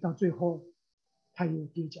但是到最后他也有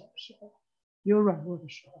跌脚的时候，也有软弱的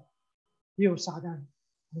时候，也有撒旦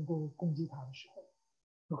能够攻击他的时候。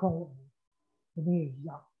何况我们也一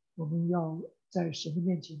样，我们要在神的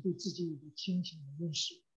面前对自己有个清醒的认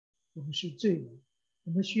识，我们是罪人，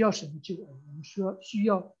我们需要神的救恩，我们需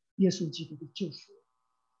要耶稣基督的救赎，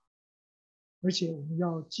而且我们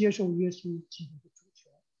要接受耶稣基督的主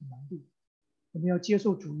权和能力，我们要接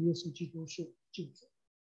受主耶稣基督是救主，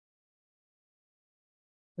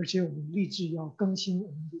而且我们立志要更新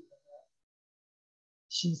我们的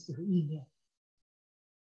心思和意念，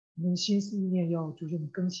我们心思意念要逐渐的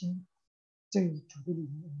更新，在主的里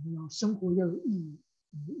面，我们要生活要有意义，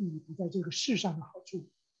我们的意义不在这个世上的好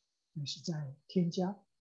处，乃是在天家，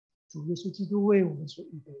主耶稣基督为我们所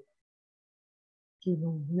预备的。所以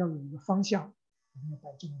呢，我们要有一个方向，我们要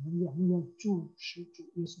摆正我们的眼目，要注视主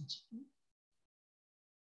耶稣基督。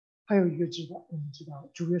还有一个我们知道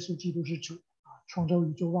主耶稣基督是主啊，创造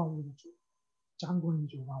宇宙万物的主，掌管宇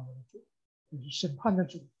宙万物的主，也是审判的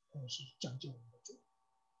主，也是拯救我们的主。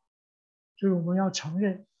所以我们要承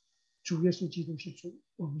认主耶稣基督是主，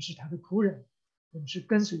我们是他的仆人，我们是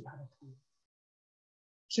跟随他的仆人。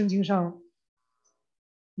圣经上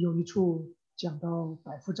有一处讲到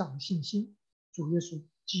百夫长的信心，主耶稣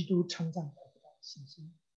基督称赞百夫长的信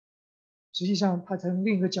心。实际上，他从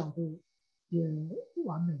另一个角度也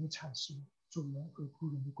完美的阐释主人和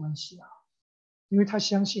仆人的关系啊，因为他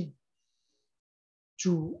相信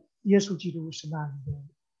主耶稣基督是那一位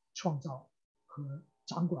创造和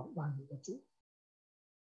掌管万有的主，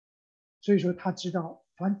所以说他知道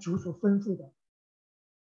凡主所吩咐的，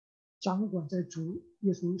掌管在主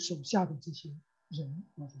耶稣手下的这些人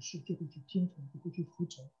或者是就会去听从，就会去服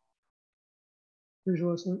从。所以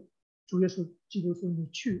说主耶稣基督说你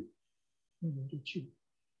去，那人就去；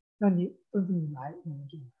那你吩咐你来，那人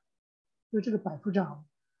就来。所以这个百夫长，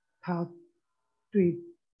他对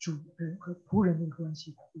主人和仆人的关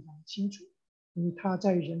系他非常清楚，因为他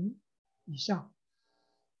在人以上，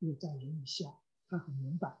也在人以下，他很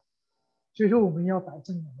明白。所以说我们要摆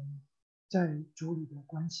正我们在主里的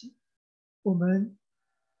关系，我们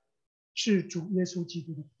是主耶稣基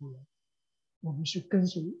督的仆人，我们是跟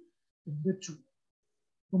随我们的主。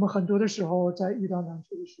我们很多的时候，在遇到难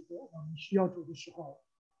处的时候，我们需要主的时候，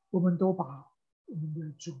我们都把我们的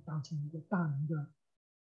主当成一个大能的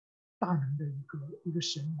一个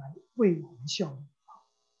神来为我们效力。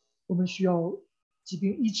我们需要疾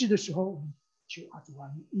病医治的时候，我们求主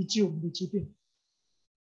啊，医治我们的疾病。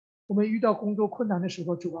我们遇到工作困难的时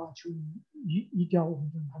候，主啊，求你移掉我们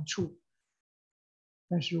的难处。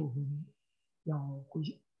但是我们要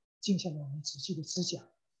静下来，我们仔细的思想，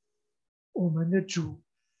我们的主，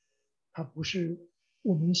他不是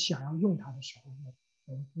我们想要用他的时候用，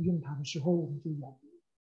我们不用他的时候我们就远离。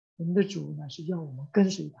我们的主呢是要我们跟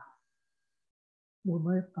随他，我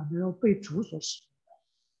们反正要被主所使用。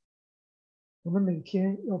我们每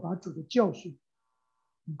天要把主的教训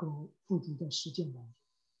能够付诸在实践当中。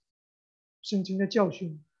圣经的教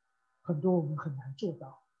训很多我们很难做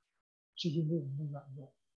到，是因为我们的软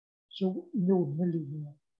弱，是因为我们的里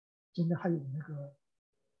面真的还有那个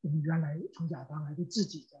我们原来从亚当来的自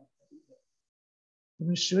己在里面，我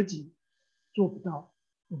们舍己做不到，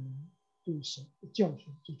我们对神的教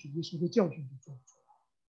训，对主耶稣的教训就做不出来。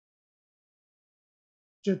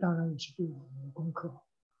这当然也是对我们的功课。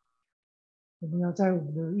我们要在我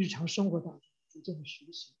们的日常生活当中逐渐的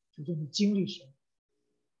学习，逐渐的经历神，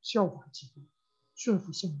效法基督，顺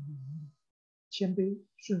服圣灵的引领，谦卑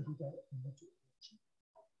顺服在我们的主面前。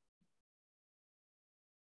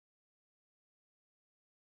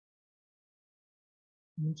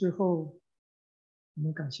我们最后，我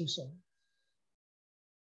们感谢神。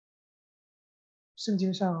圣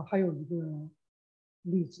经上还有一个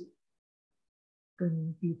例子，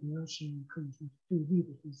跟彼得是可以说对立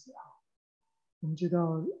的例子啊。我们知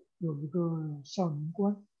道有一个少年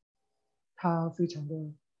官，他非常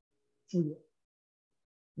的富有，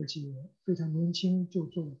而且非常年轻就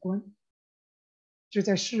做了官，这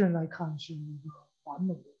在世人来看是一个完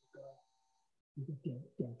美的一个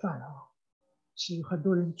典范啊，是很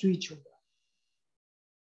多人追求的。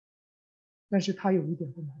但是他有一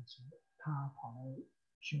点不满足，他跑来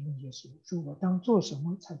询问耶稣，说我当做什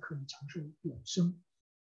么才可以长寿永生？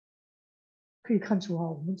可以看出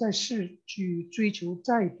啊，我们在世去追求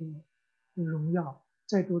再多的荣耀，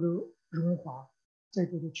再多的荣华，再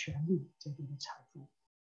多的权利，再多的财富，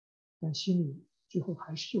但心里最后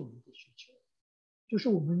还是有一个需求，就是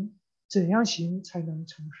我们怎样行才能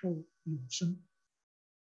承受永生？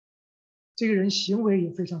这个人行为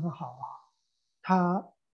也非常的好啊，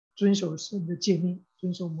他遵守神的诫命，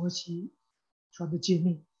遵守摩西传的诫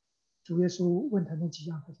命。主耶稣问他那几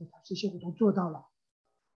样，他说他这些我都做到了。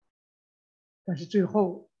但是最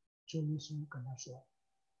后，主耶稣跟他说：“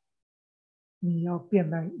你要变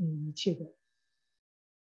卖你一切的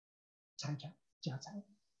财产、家财，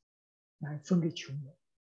来分给穷人，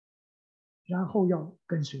然后要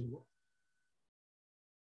跟随我。”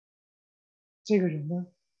这个人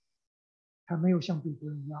呢，他没有像彼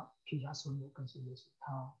得一样撇下所有跟随耶稣，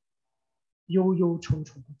他忧忧愁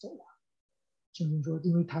愁的走了。圣经说，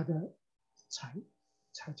因为他的财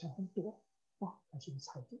产很多啊，他是个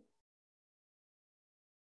财主。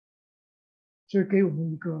这给我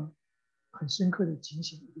们一个很深刻的警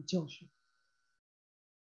醒，一个教训。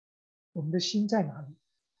我们的心在哪里？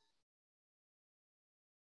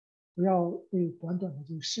不要被短短的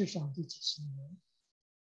这个世上这几十年，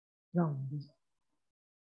让我们的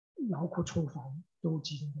劳苦愁烦都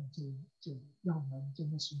集中在这里，让我们真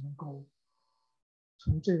的是能够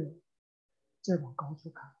从这再往高处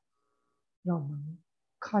看，让我们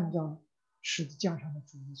看到十字架上的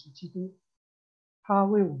主耶稣基督，他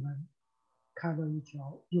为我们开了一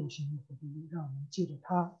条又新又活的路，让我们借着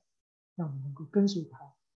他，让我们能够跟随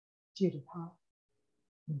他，借着他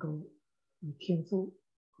能够与天父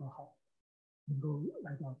和好，能够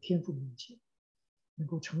来到天父面前，能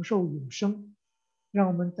够承受永生，让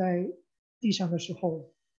我们在地上的时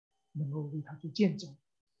候能够为他做见证，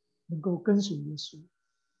能够跟随耶稣，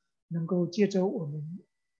能够借着我们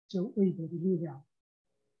这微薄的力量，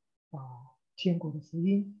把天国的福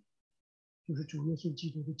音，就是主耶稣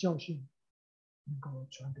基督的教训，能够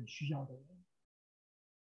传给需要的人，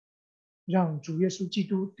让主耶稣基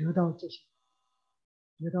督得到这些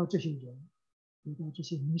人，得到这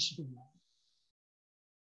些迷失的人。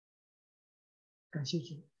感谢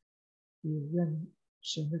主，也愿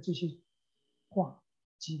神的这些话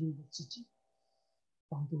激励我自己，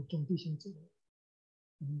帮助众弟兄姊妹。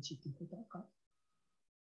我们一起低头祷告。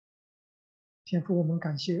天父，我们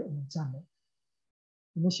感谢，我们赞美，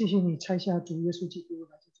我们谢谢你拆下主耶稣基督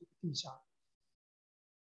来到这个地上，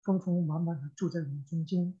丰丰满满的住在我们中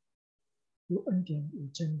间，有恩典，有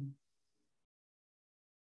真理。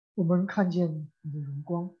我们看见你的荣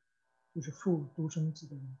光，就是父独生子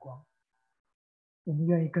的荣光。我们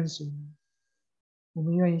愿意跟随你，我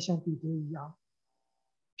们愿意像彼得一样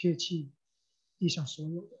撇弃地上所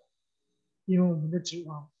有的，因为我们的指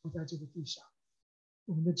望不在这个地上，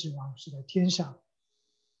我们的指望是在天上。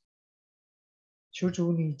求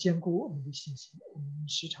主你坚固我们的信心，我们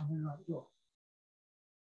时常的软弱，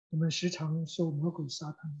我们时常受魔鬼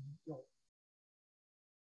撒旦的引诱。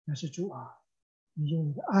但是主啊，你用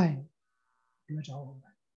你的爱得着我们。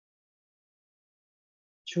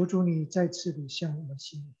求主你再次的向我们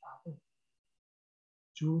心里发挥。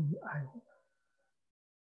主你爱我们，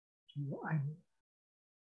主我爱你，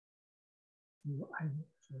主我爱你。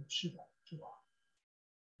主是的，主啊，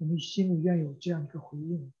我们心里愿有这样一个回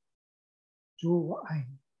应。主我爱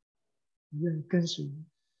你，我愿意跟随你，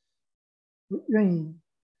我愿意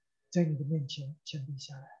在你的面前谦卑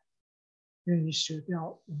下来，愿意舍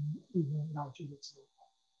掉我们里面老旧的自我。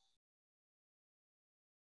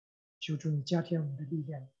求主你加添我们的力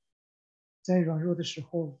量，在软弱的时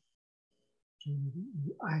候，主你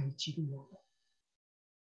以爱激励我们，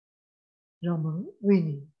让我们为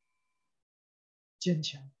你坚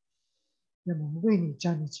强，让我们为你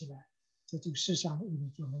站立起来，在这个世上为你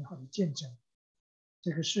做美好的见证。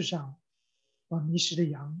这个世上把迷失的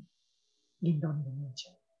羊领到你的面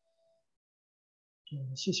前。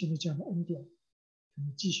主，谢谢你这样的恩典，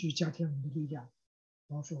你继续加添我们的力量，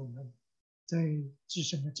保守我们在自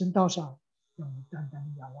身的真道上，让我们单单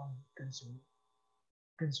的仰望你，跟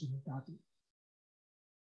随你到底。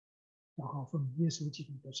祷告奉耶稣基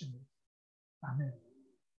督的圣名，阿门。